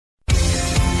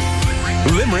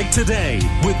Limerick Today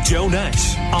with Joe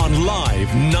Nash on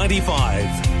Live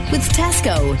 95. With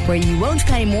Tesco, where you won't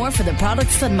pay more for the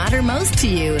products that matter most to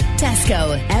you.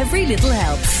 Tesco, every little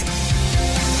helps.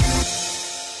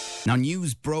 Now,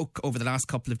 news broke over the last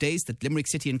couple of days that Limerick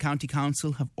City and County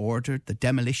Council have ordered the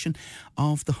demolition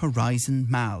of the Horizon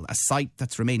Mall, a site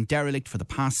that's remained derelict for the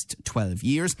past 12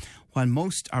 years. While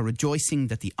most are rejoicing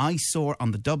that the eyesore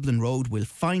on the Dublin Road will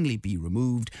finally be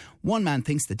removed, one man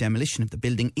thinks the demolition of the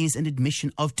building is an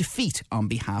admission of defeat on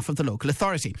behalf of the local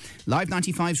authority. Live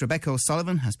 95's Rebecca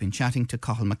O'Sullivan has been chatting to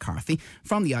Cathal McCarthy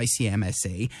from the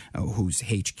ICMSA, whose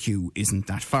HQ isn't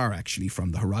that far actually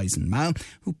from the Horizon Mall,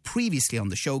 who previously on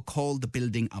the show called the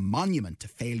building a monument to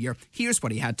failure. Here's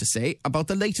what he had to say about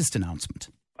the latest announcement.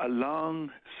 A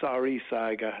long, sorry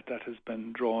saga that has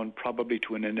been drawn probably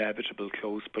to an inevitable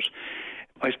close, but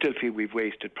I still feel we've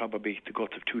wasted probably the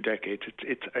guts of 2 decades.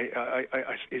 Is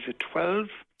it 12?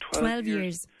 12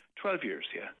 years. 12 years,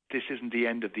 yeah. This isn't the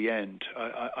end of the end.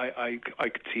 I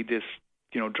could see this,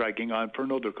 dragging on for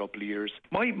another couple of years.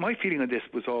 My feeling on this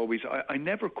was always, I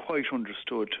never quite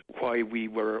understood why we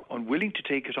were unwilling to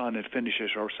take it on and finish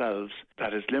it ourselves.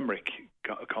 That is, Limerick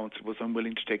Council was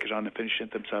unwilling to take it on and finish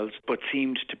it themselves, but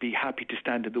seemed to be happy to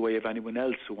stand in the way of anyone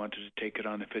else who wanted to take it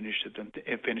on and finish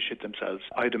it themselves.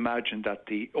 I'd imagine that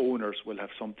the owners will have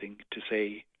something to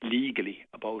say legally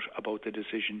about the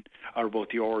decision or about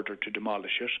the order to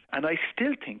demolish it. And I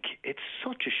still think it's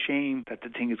such a shame that the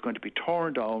thing is going to be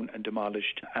torn down and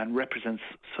demolished and represents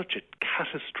such a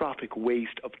catastrophic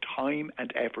waste of time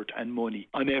and effort and money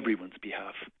on everyone's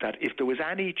behalf, that if there was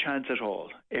any chance at all,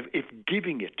 if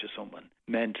giving it to someone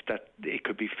meant that it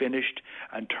could be finished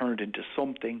and turned into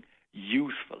something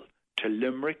useful to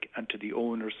Limerick and to the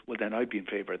owners, well then I'd be in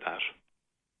favour of that.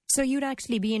 So you'd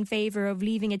actually be in favour of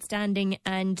leaving it standing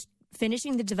and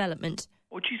finishing the development?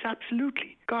 Oh, geez,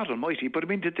 absolutely. God almighty. But I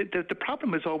mean, the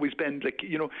problem has always been,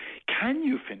 can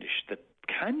you finish it?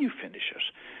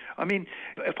 I mean,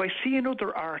 if I see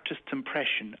another artist's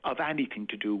impression of anything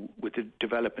to do with the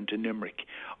development in Limerick,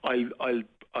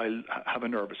 I'll have a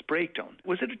nervous breakdown.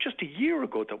 Was it just a year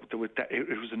ago that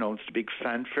it was announced a big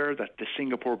fanfare that the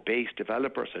Singapore-based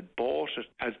developers had bought it,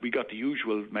 as we got the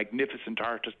usual magnificent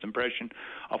artist impression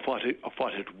of what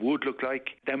it would look like?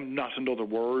 Then not another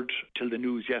word till the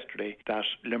news yesterday that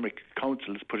Limerick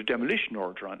Council has put a demolition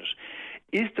order on it.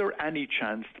 Is there any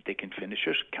chance that they can finish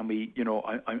it? Can we,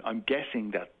 I'm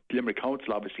guessing that Limerick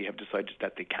Council obviously have decided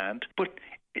that they can't. But,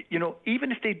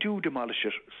 even if they do demolish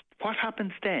it, what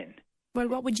happens then? Well,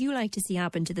 what would you like to see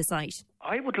happen to the site?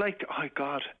 I would like to,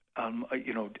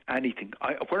 anything.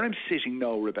 Where I'm sitting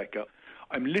now, Rebecca,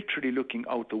 I'm literally looking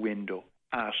out the window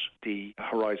at the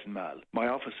Horizon Mall. My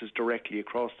office is directly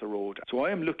across the road. So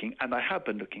I am looking, and I have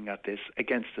been looking at this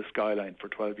against the skyline for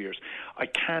 12 years. I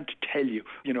can't tell you,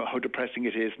 how depressing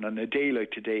it is. And on a day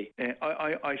like today,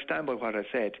 I stand by what I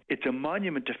said. It's a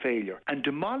monument to failure. And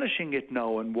demolishing it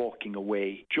now and walking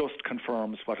away just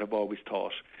confirms what I've always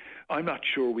thought. I'm not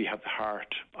sure we have the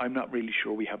heart. I'm not really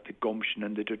sure we have the gumption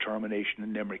and the determination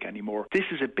in Limerick anymore. This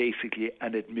is basically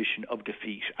an admission of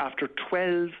defeat. After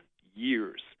 12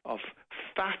 years of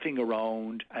faffing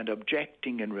around and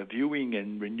objecting and reviewing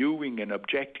and renewing and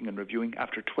objecting and reviewing,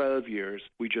 after 12 years,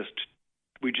 we just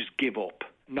give up,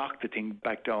 knock the thing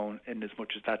back down in as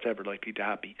much as that's ever likely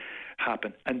to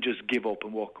happen, and just give up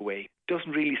and walk away.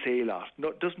 Doesn't really say a lot.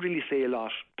 Doesn't really say a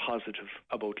lot positive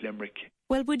about Limerick.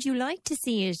 Well, would you like to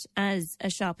see it as a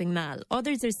shopping mall?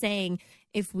 Others are saying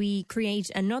if we create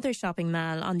another shopping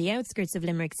mall on the outskirts of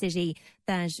Limerick City,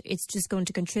 that it's just going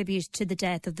to contribute to the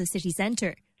death of the city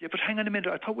centre. Yeah, but hang on a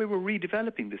minute. I thought we were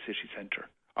redeveloping the city centre.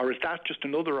 Or is that just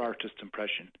another artist's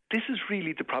impression? This is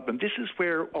really the problem. This is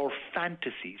where our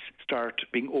fantasies start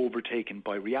being overtaken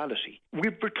by reality.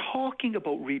 We've been talking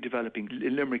about redeveloping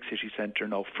Limerick City Centre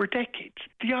now for decades.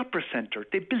 The Opera Centre,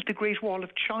 they built the Great Wall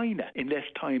of China in less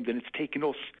time than it's taken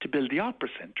us to build the Opera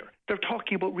Centre. They're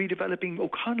talking about redeveloping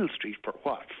O'Connell Street for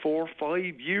 4 or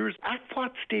 5 years? At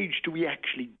what stage do we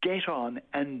actually get on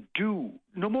and do?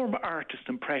 No more artist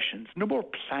impressions, no more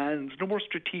plans, no more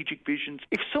strategic visions.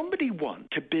 If somebody wants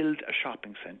to build a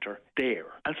shopping centre there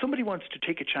and somebody wants to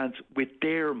take a chance with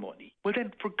their money, well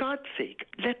then, for God's sake,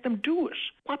 let them do it.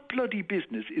 What bloody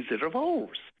business is it of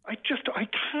ours? I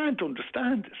can't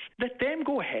understand this. Let them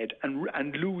go ahead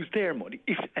and lose their money.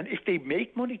 If they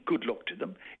make money, good luck to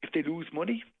them. If they lose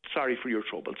money, sorry for your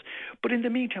troubles. But in the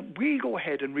meantime, we'll go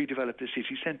ahead and redevelop the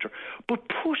city centre. But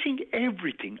putting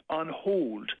everything on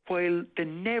hold while the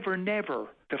never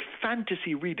the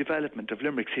fantasy redevelopment of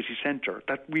Limerick City Centre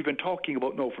that we've been talking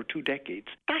about now for 2 decades,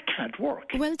 that can't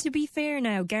work. Well, to be fair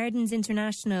now, Gardens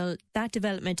International, that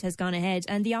development has gone ahead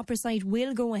and the opera site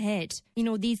will go ahead. You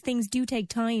know, these things do take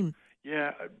time.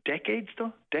 Yeah, decades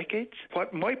though, decades.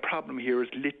 What my problem here is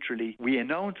literally we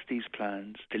announce these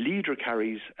plans, the leader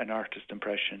carries an artist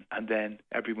impression, and then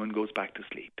everyone goes back to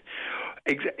sleep.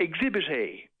 Exhibit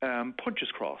A,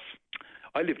 Punches Cross.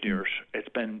 I live near it. It's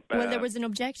been well. There was an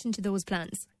objection to those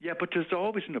plans. Yeah, but there's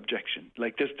always an objection.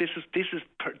 Like this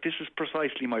is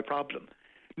precisely my problem.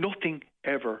 Nothing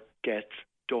ever gets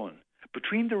done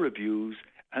between the reviews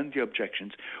and the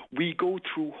objections. We go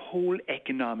through whole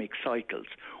economic cycles.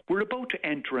 We're about to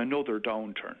enter another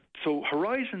downturn. So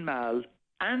Horizon Mall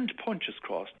and Punches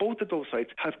Cross, both of those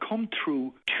sites have come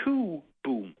through 2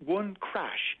 boom, 1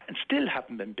 crash, and still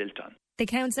haven't been built on. The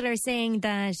council are saying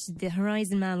that the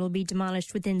Horizon Mall will be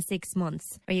demolished within 6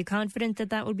 months. Are you confident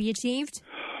that that will be achieved?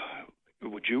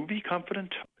 Would you be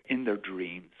confident? In their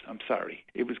dreams. I'm sorry.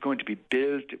 It was going to be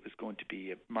built. It was going to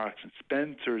be Marks and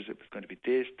Spencer's. It was going to be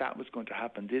this. That was going to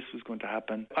happen. This was going to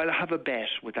happen. I'll have a bet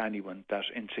with anyone that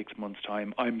in 6 months'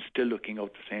 time, I'm still looking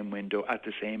out the same window at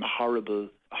the same horrible,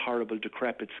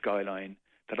 decrepit skyline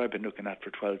that I've been looking at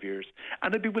for 12 years.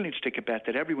 And I'd be willing to take a bet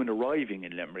that everyone arriving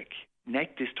in Limerick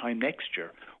this time next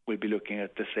year will be looking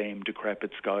at the same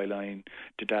decrepit skyline,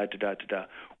 da-da.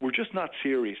 We're just not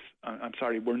serious. I'm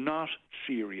sorry, we're not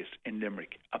serious in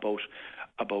Limerick about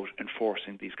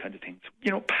enforcing these kind of things.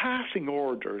 You know, passing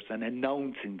orders and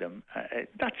announcing them,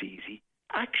 that's easy.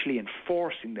 Actually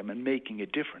enforcing them and making a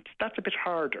difference, that's a bit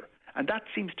harder. And that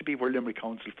seems to be where Limerick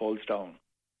Council falls down.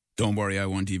 Don't worry, I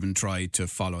won't even try to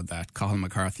follow that. Cathal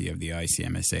McCarthy of the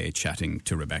ICMSA chatting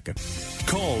to Rebecca.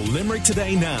 Call Limerick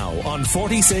today now on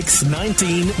 46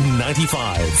 19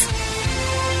 95.